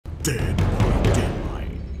Dead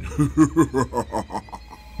mine.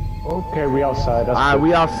 Okay, we outside. Alright,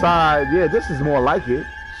 we outside. Yeah, this is more like it.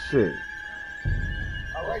 Shit.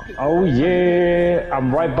 Oh yeah,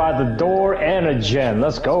 I'm right by the door and a gen.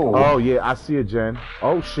 Let's go. Oh yeah, I see a gen.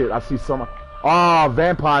 Oh shit, I see someone. Oh,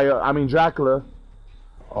 vampire. I mean Dracula.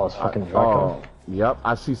 Oh, it's fucking Dracula. Oh, yep,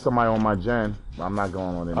 I see somebody on my gen. I'm not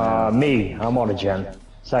going on it now. Me. I'm on a gen.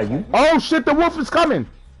 Is that you? Oh shit, the wolf is coming.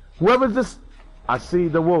 Whoever's this. I see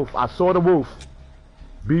the wolf. I saw the wolf.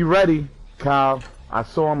 Be ready, Kyle. I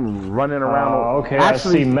saw him running around. Okay,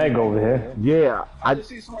 actually, I see Meg over here. Yeah, I just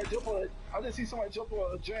see somebody jump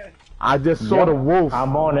on a gen. I just saw the wolf.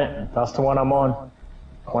 I'm on it. That's the one I'm on.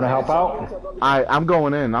 Want to help out? I'm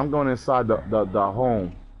going in. I'm going inside the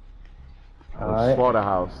home. Alright.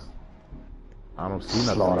 Slaughterhouse. I don't see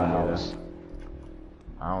nothing Slaughterhouse. in here.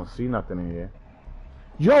 I don't see nothing in here.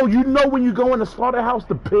 Yo, you know when you go in the slaughterhouse,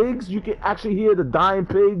 the pigs, you can actually hear the dying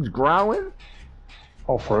pigs growling?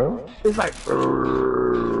 Oh, for real? It's like,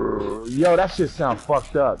 yo, that shit sound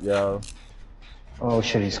fucked up, yo. Oh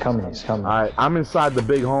shit, he's coming, he's coming. Alright, I'm inside the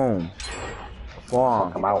big home.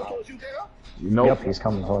 Farm. I'm out. You know? Yep, he's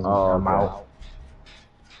coming towards me. I'm out.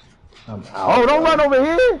 I'm out. Oh, don't run over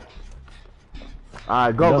here!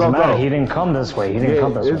 Alright, go, Doesn't go, matter. go. He didn't come this way. He didn't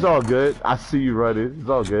come this way. It's all good. I see you running. It's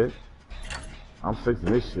all good. I'm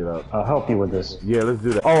fixing this shit up. I'll help you with this. Yeah, let's do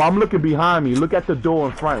that. Oh, I'm looking behind me. Look at the door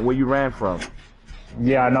in front where you ran from.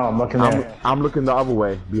 Yeah, I know. I'm looking there. I'm looking the other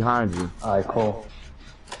way, behind you. Alright, cool.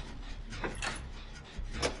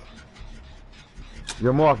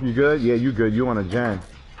 Yo, Mark, you good? Yeah, you good. You on a gen.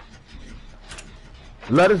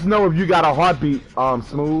 Let us know if you got a heartbeat,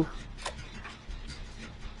 Smooth.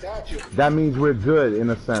 Got you. That means we're good, in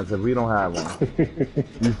a sense, if we don't have one.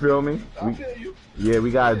 You feel me? I feel you. Yeah,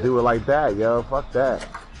 we gotta do it like that, yo. Fuck that.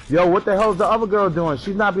 Yo, what the hell's the other girl doing?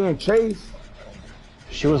 She's not being chased.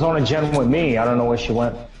 She was on a gen with me. I don't know where she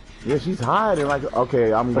went. Yeah, she's hiding like,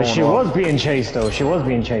 okay, I'm going But she off. was being chased, though. She was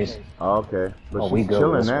being chased. Oh, okay, but we she's good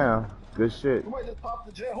chilling with this now. Good shit. Somebody just popped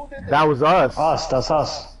the gen. Who did that? That was us. That's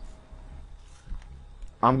us.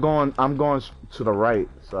 I'm going to the right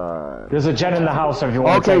side. There's a gen in the house if you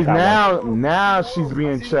want to Okay, take that now she's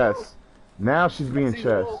being chest. Now she's being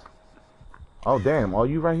chest. Oh damn, are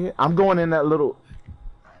you right here? I'm going in that little.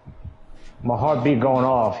 My heartbeat going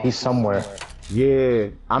off. He's somewhere. Yeah,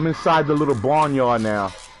 I'm inside the little barnyard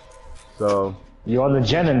now. So. You on the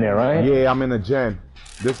gen in there, right? Yeah, I'm in the gen.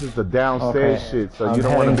 This is the downstairs shit, so you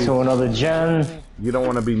don't want to be. to another gen. You don't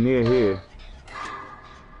want to be near here.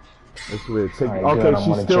 That's weird. Take, Right, okay, good. I'm on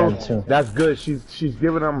she's a still. gen, too. That's good. She's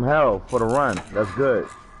giving them hell for the run. That's good.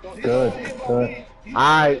 Good, good.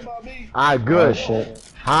 Alright, good. Oh,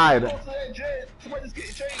 shit. Hide.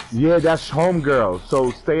 Yeah, that's homegirl.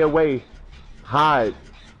 So stay away, hide,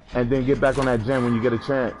 and then get back on that gen when you get a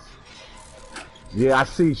chance. Yeah, I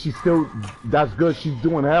see. She's still. That's good. She's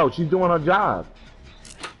doing hell. She's doing her job.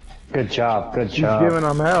 Good job, good She's job. giving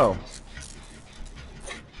them hell.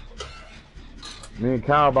 Me and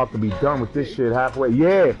Kyle about to be done with this shit halfway.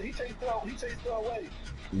 Yeah. He chased her away.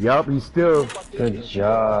 Yup, he's still. Good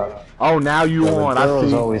job. Oh, now you on. I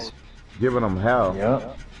see. Always. Giving them hell.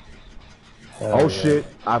 Yep. Oh shit,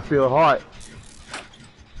 I feel hot.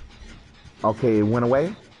 Okay, it went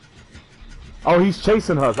away. Oh, he's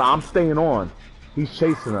chasing her, so I'm staying on. He's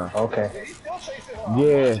chasing her. Okay. He's still chasing her.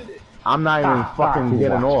 Yeah, I'm not even fucking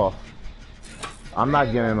getting watch. off. I'm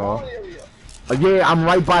not getting off. Yeah, I'm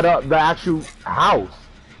right by the actual house.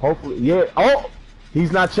 Hopefully, yeah. Oh,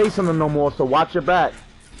 he's not chasing her no more, so watch your back.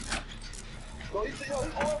 Yo, he's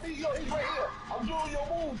right here. I'm doing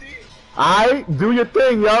your move, D. Alright, do your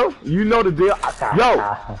thing, yo. You know the deal.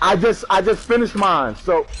 Yo, I just finished mine,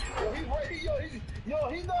 so. Yo, he's right here.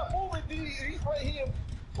 He's not moving, D. He's right here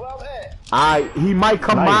where I'm at. Alright, he might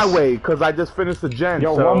come Nice. my way, cause I just finished the gen.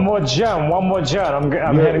 Yo, so. one more gen. I'm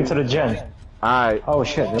heading to the gen. Alright. Oh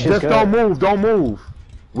shit, this is Just good. don't move.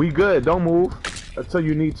 We good, don't move. Until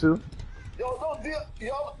you need to. Yo, don't deal.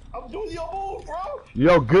 Yo, I'm doing your move, bro.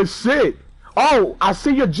 Yo, good shit. Oh, I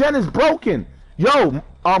see your gen is broken. Yo,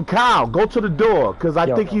 Kyle, go to the door, cause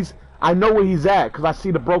I think I know where he's at, cause I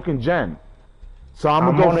see the broken gen. So I'm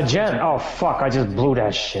I'm gonna go on a gen. Oh fuck, I just blew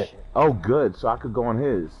that shit. Oh, good. So I could go on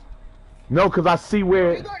his. No, cause I see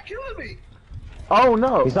where. He's not killing me. Oh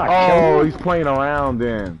no. He's not killing you? He's playing around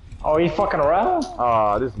then. Oh, he fucking around?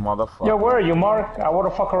 Oh, this motherfucker. Yo, where are you, Mark? I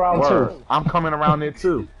wanna fuck around Word. too. I'm coming around there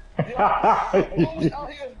too. Yo, out here.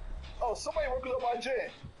 Oh, somebody working on my gen.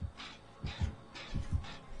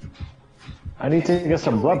 I need to get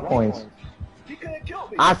some blood points. He couldn't kill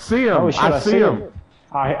me. I see him. Oh shit, I see him.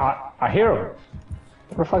 I hear him.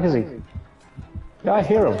 Where the fuck is he? Yeah, I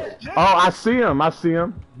hear him. Oh, I see him. I see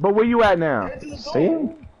him. But where you at now? See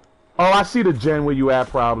him? Oh, I see the gen where you at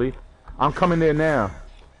probably. I'm coming there now.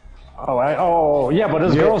 Oh, yeah, but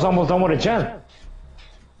this girl's almost done with a gen.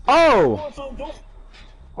 Oh!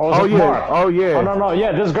 Oh yeah. Mark. Oh yeah. Oh no,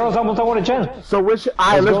 yeah, this girl's almost done with a gen. So which?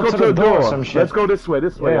 Alright, let's go to the door. Let's go this way.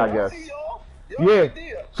 This way, Yeah. I guess. Yeah.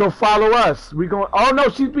 So follow us. We going. Oh no,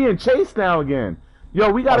 she's being chased now again. Yo,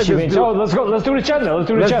 we gotta just do. Oh, let's go. Let's do the gen. Let's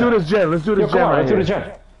do the gen. Let's do this gen. Let's do this gen. Come on, Right let's do the here.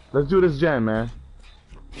 gen. Let's do this gen, man.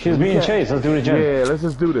 She's being chased. Let's do the gen. Yeah, let's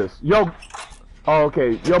just do this. Yo. Oh,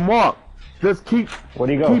 okay. Yo, Mark. Just keep. Where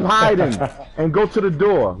do you go? Keep hiding and go to the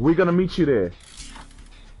door. We're gonna meet you there.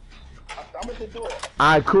 I'm at the door.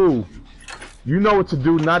 Alright, cool. You know what to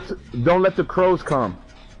do. Don't let the crows come.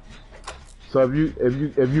 So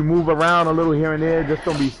if you move around a little here and there, just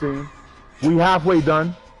don't be seen. We halfway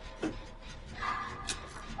done.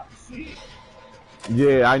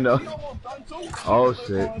 Yeah, I know. Oh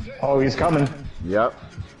shit. Oh, he's coming. Yep.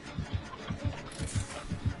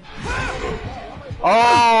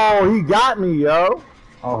 Oh, he got me, yo.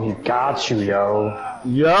 Oh, he got you, yo.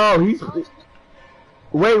 Yo, he's.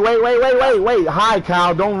 Wait. Hide,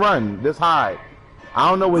 Kyle. Don't run. Just hide. I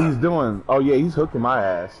don't know what he's doing. Oh, yeah, he's hooking my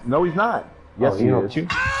ass. No, he's not. Yes, he hooked is. you?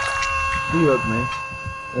 He hooked me.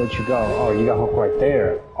 Where'd you go? Oh, you got hooked right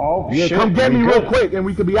there. Oh, Yeah, shit. come get me real quick and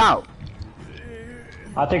we could be out.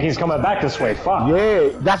 I think he's coming back this way. Fuck. Yeah,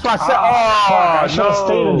 that's why I said, Fuck, I should have no.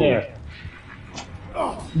 stayed in there.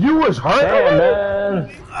 You was hurt Damn,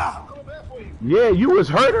 already? man. Yeah, you was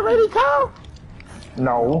hurt already, Kyle?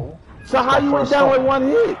 No. So how you went down with one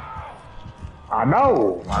hit? I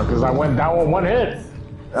know, because I went down with one hit.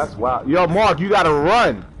 That's wild. Yo, Mark, you gotta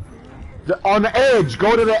run. On the edge,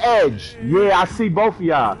 go to the edge. Yeah, I see both of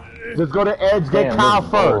y'all. Just go to the edge, get Damn, Kyle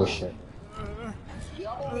this first. bullshit.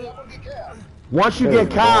 Once you This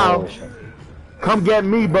get Kyle, bullshit. come get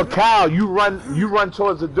me, but Kyle, you run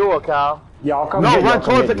towards the door, Kyle. Y'all come No, get run y'all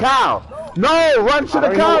come towards the get me. Kyle. No, run to the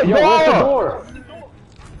Kyle Yo, where's the door. door?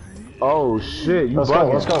 Oh shit, you Let's go,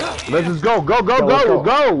 bugging. let's go. Let's just go. let's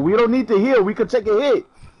go. We don't need to heal. We could take a hit.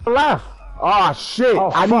 Left. Oh shit, Oh,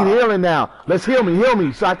 I fuck. need healing now. Let's heal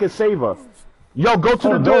me so I can save her. Yo, go to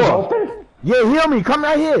the door's door. open? Yeah, heal me. Come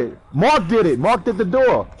right here. Mark did it. Mark did the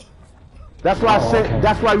door. That's why I said. okay.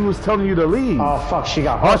 That's why we was telling you to leave. Oh, fuck, she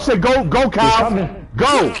got Oh hooked. shit, go, Kyle. coming.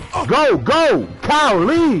 Go, Kyle,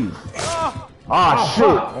 leave. Oh shit,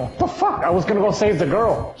 Fuck. What the fuck? I was gonna go save the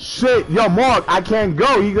girl. shit. Yo, Mark, I can't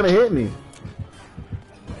go. He's gonna hit me.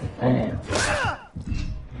 Damn.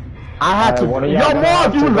 I had to. One of y'all Yo, gonna Mark,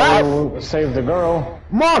 have you to left. go save the girl.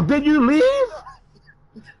 Mark, did you leave?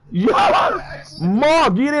 Yo,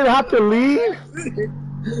 Mark, you didn't have to leave.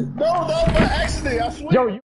 No, that was by accident. I swear. Yo, you